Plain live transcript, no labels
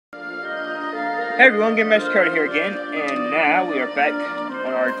Hey everyone, GameMasters here again, and now we are back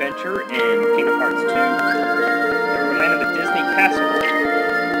on our adventure in Kingdom Hearts 2. We're landing at the Disney Castle.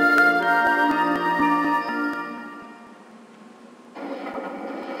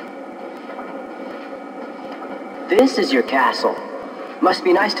 This is your castle. Must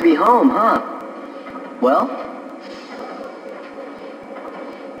be nice to be home, huh? Well?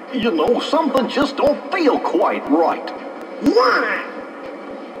 You know, something just don't feel quite right. Why?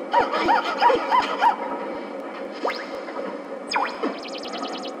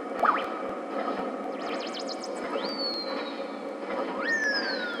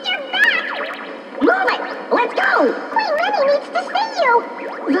 Move it! Let's go! Queen Minnie needs to see you!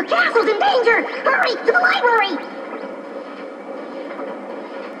 The castle's in danger! Hurry, to the library!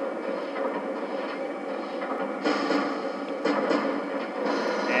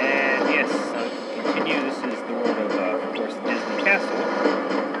 And yes, to continue, this is the world of course, Disney Castle.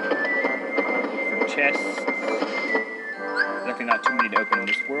 Look for chests. Definitely not too many to open in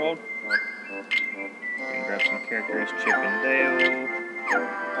this world. And grab some characters, Chip and Dale.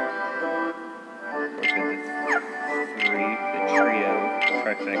 Of course, with the trio,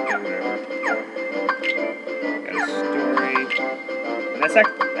 trifecta, whatever. Got a story. And that's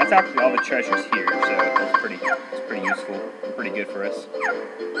actually all the treasures here, so it's pretty useful, pretty good for us. So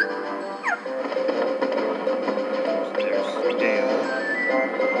there's Dale.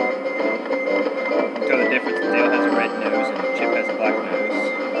 You can tell the difference. Dale has a red nose and Chip has a black nose.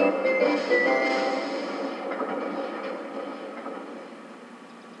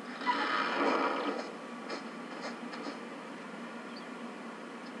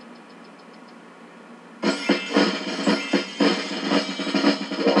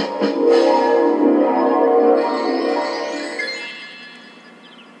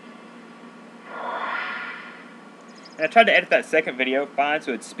 And I tried to edit that second video fine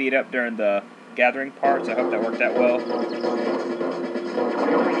so it'd speed up during the gathering part, so I hope that worked out well.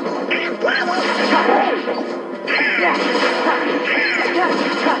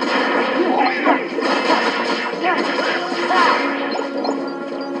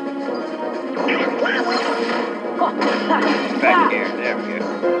 Back here, there we go.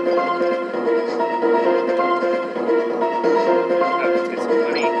 Oh, let's get some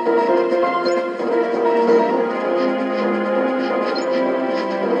money.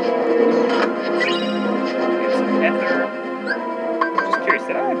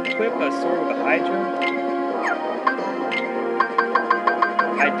 Did I equip a sword with a high jump?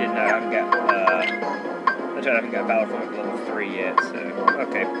 I did not. I haven't got Valor Point level 3 yet, so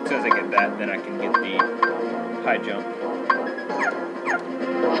okay. As soon as I get that, then I can get the high jump.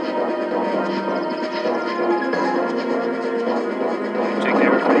 Check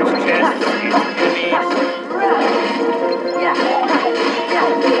everybody's chest and enemies.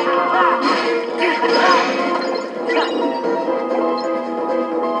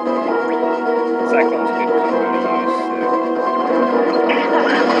 Cyclone's a good combo to use, so.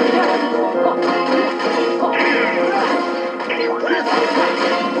 There's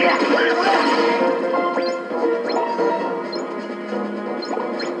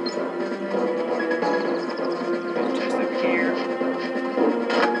a chest up here.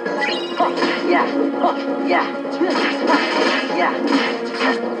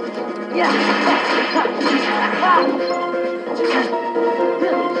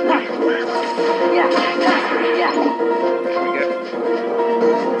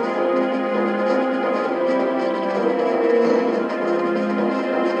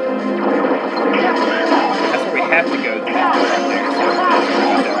 That's where we have to go.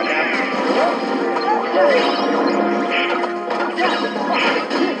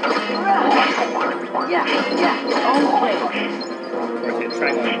 Or hit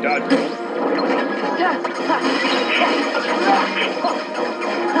triangle and dodge roll.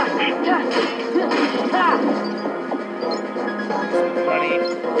 Money.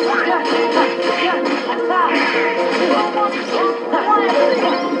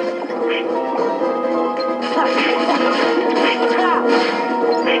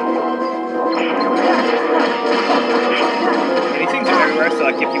 And these things are everywhere, so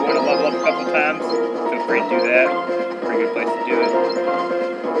like if you want to level up a couple times, feel free to do that. Pretty good place to do it.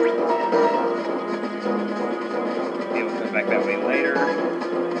 Be able to come back that way later.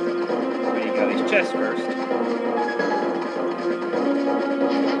 We need to go to these chests first.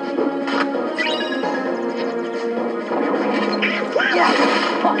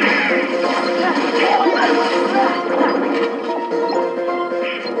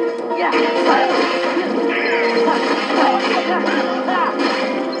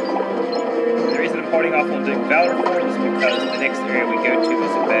 The reason I'm holding off on doing Valor Form is because the next area we go to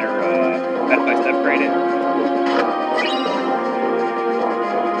is a better place to get it.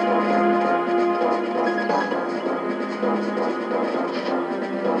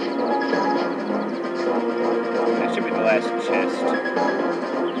 That should be the last chest.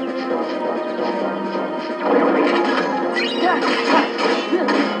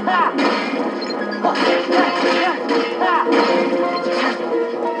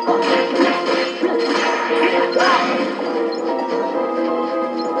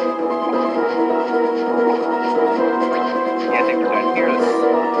 Yeah, I think we're done here. Let's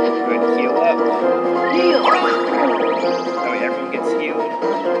go ahead and heal up. That way everyone gets healed.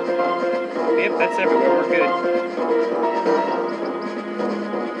 Yep, that's everywhere. We're good.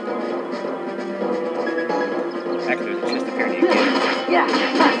 Actually, there's a chest up here near you. Yeah.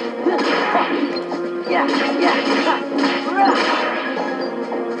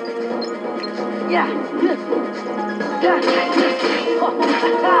 Yeah.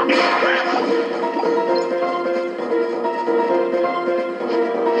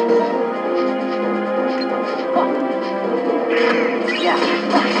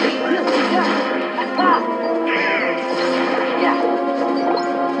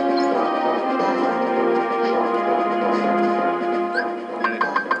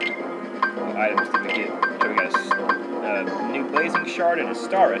 Items that we get. So we got a new blazing shard and a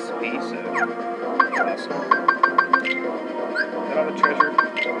star recipe, so awesome. Is that all the treasure?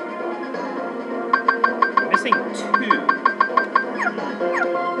 We're missing 2.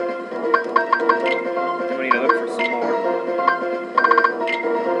 So we need to look for some more.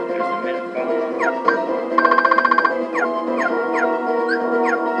 There's the mint bomb.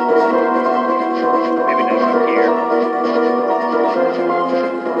 Maybe not up here.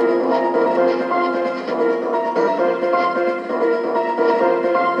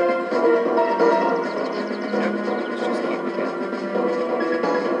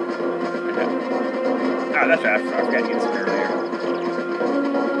 Oh, that's right. I forgot to get some earlier.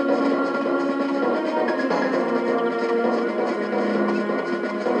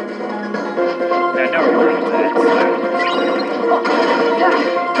 Now, I know we're going with that.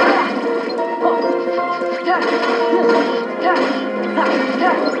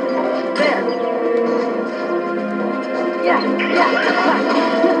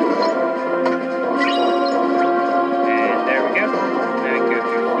 And there we go. Now we can go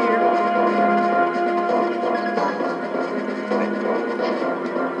through here.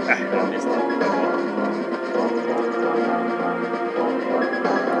 I missed it.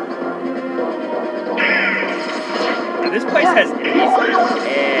 Now this place has enemies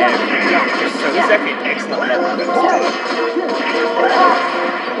everywhere, so this is actually an excellent level to start.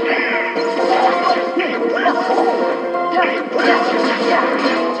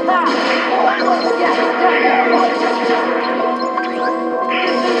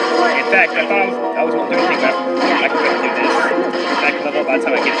 In fact, I thought I was going to do anything, but I can go ahead and do this. I can level up by the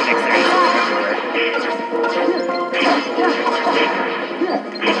time I get to the next area.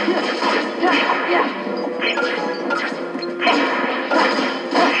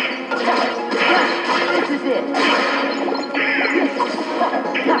 This is it.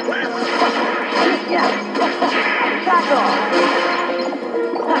 Back off.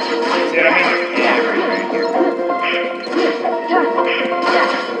 See what I mean? Everywhere in here.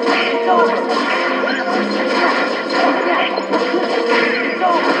 It's over.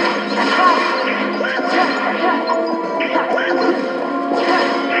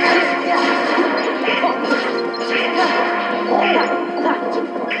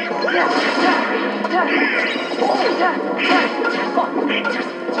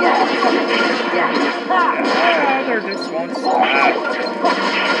 There just won't stop.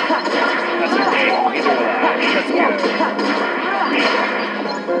 That's okay. Neither will I. Let's go.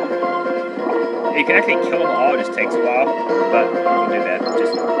 You can actually kill them all. It just takes a while, but we'll do that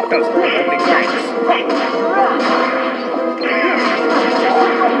just because of the experience.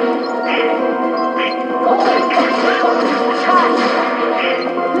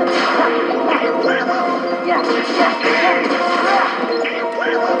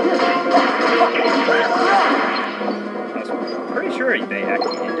 I'm pretty sure they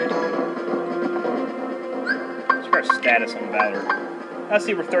actually ended. Let's check our status on Valor. Let's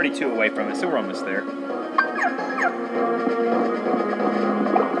see, we're 32 away from it, so we're almost there.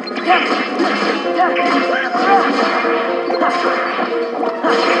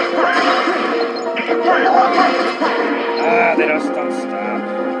 They just don't stop.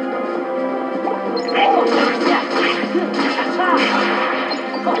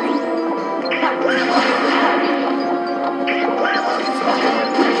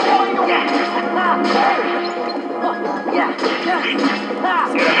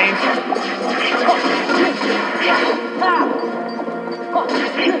 See what I mean?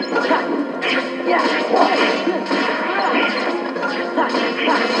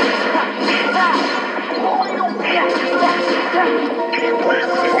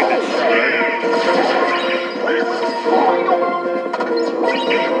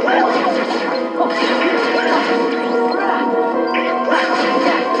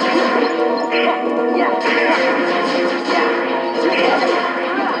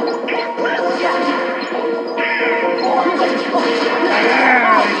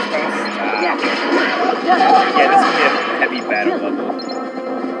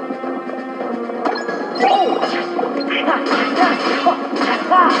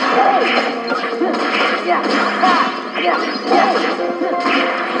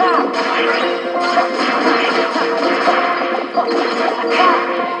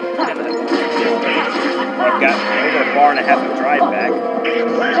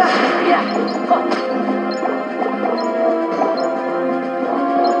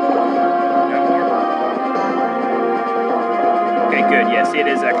 It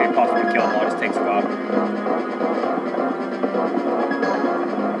is actually possible to kill them all, it just takes a while.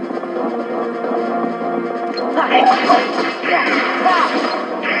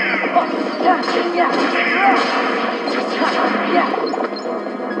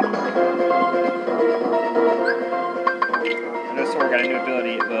 I know Sora got a new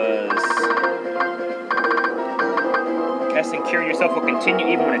ability. It was casting Cure yourself will continue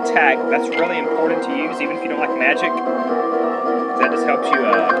even when attacked. That's really important to use, even if you don't like magic. That just helps you,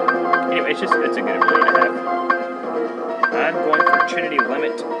 anyway, it's a good ability to have. I'm going for Trinity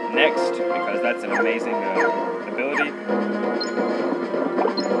Limit next, because that's an amazing ability.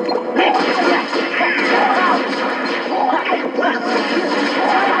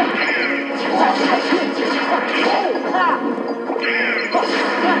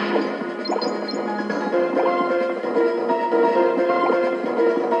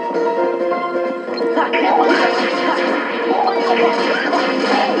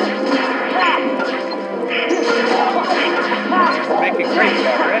 We're making great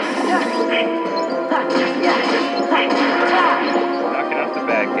progress. Knocking out the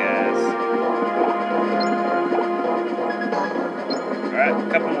bad guys. Alright, a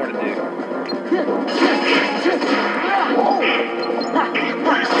couple more to do.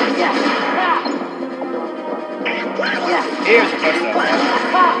 Here's the best of them.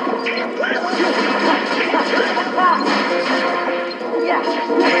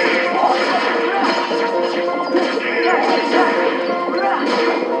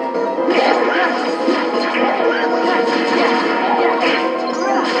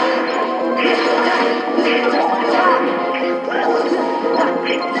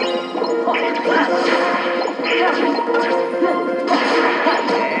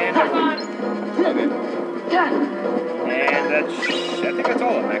 And that's, I think that's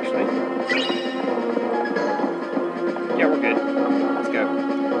all of them, actually. Yeah, we're good. Let's go.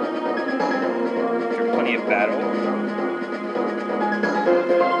 After plenty of battle.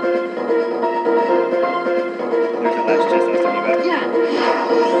 There's the last chest I was talking about.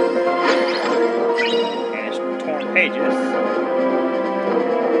 And it's torn pages.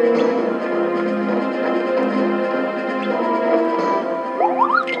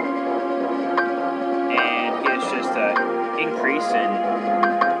 Increase in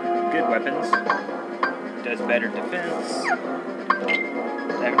good weapons, does better defense,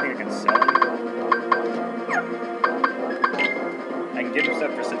 everything I can sell him. I can give him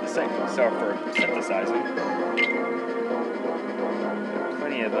stuff for synthesizing.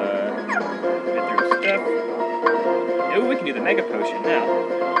 Plenty of through stuff. Ooh, we can do the Mega Potion now.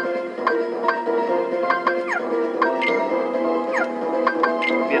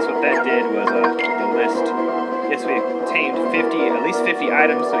 Guess what that did was the list. Yes, we obtained at least 50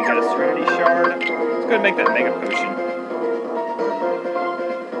 items, so we got a Serenity Shard. Let's go ahead and make that Mega Potion.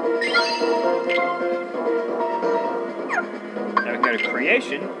 Now we can go to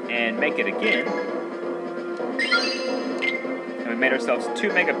Creation and make it again. And we made ourselves 2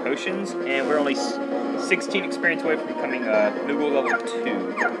 Mega Potions, and we're only 16 experience away from becoming Moogle level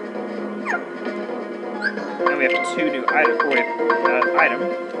 2. Now we have 2 new items, or we have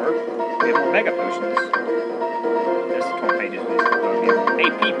more Mega Potions. This torn pages was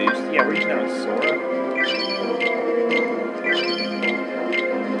AP boost. Yeah, we're using that on Sora.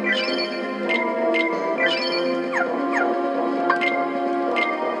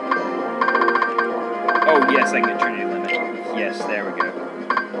 Oh yes, I can get Trinity Limit. Yes, there we go.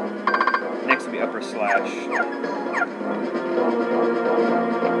 Next will be Upper Slash.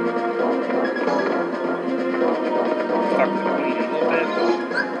 Talk to the Queen in a little bit.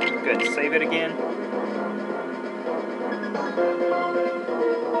 Go ahead and save it again.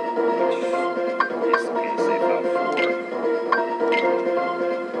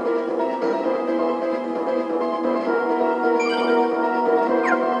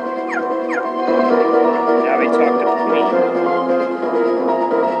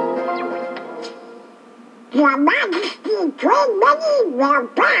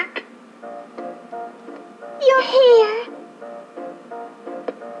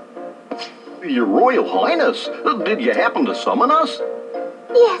 Your Royal Highness, did you happen to summon us?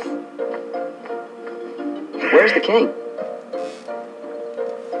 Yes. Where's the king?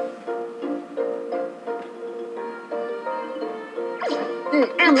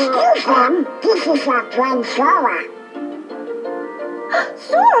 Excuse them. This is our friend Sora.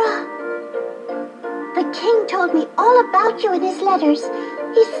 Sora! The king told me all about you in his letters.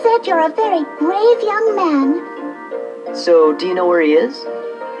 He said you're a very brave young man. So, do you know where he is?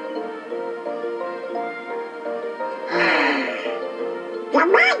 Your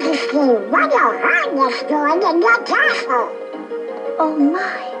Majesty, what your Highness doing in your castle? Oh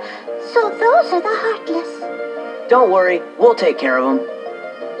my, so those are the Heartless. Don't worry, we'll take care of him.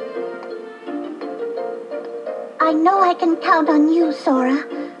 I know I can count on you, Sora.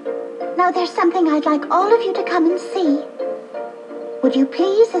 Now there's something I'd like all of you to come and see. Would you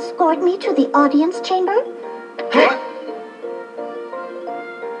please escort me to the audience chamber? What?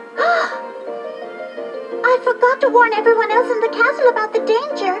 I forgot to warn everyone else in the castle about the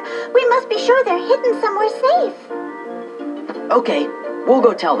danger. We must be sure they're hidden somewhere safe. Okay, we'll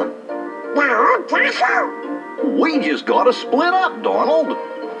go tell them. The whole castle? We just gotta split up, Donald.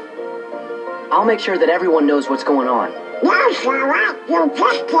 I'll make sure that everyone knows what's going on. No, Sora, you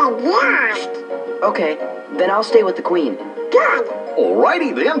just get lost. Okay, then I'll stay with the queen. Good.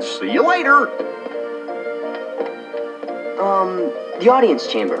 Alrighty then, see you later. The audience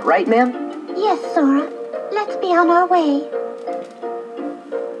chamber, right, ma'am? Yes, Sora. Let's be on our way.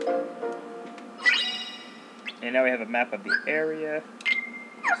 And now we have a map of the area.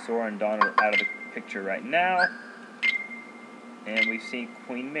 Sora and Donald are out of the picture right now. And we see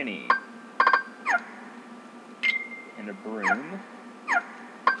Queen Minnie. And a broom.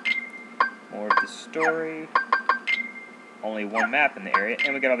 More of the story. Only one map in the area,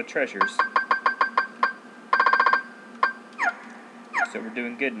 and we got all the treasures. So we're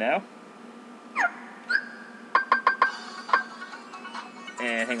doing good now.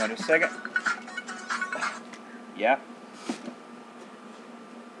 And hang on just a second. Yeah.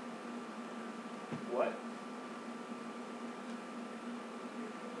 What?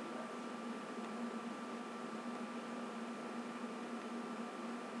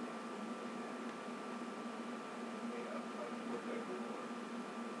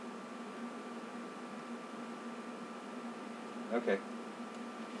 Okay.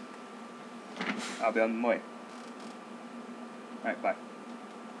 I'll be on the way. Alright, bye.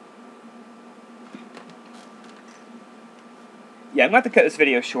 Yeah, I'm going to have to cut this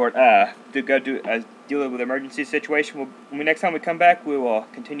video short. To go deal with an emergency situation. Next time we come back, we will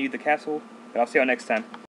continue the castle. But I'll see y'all next time.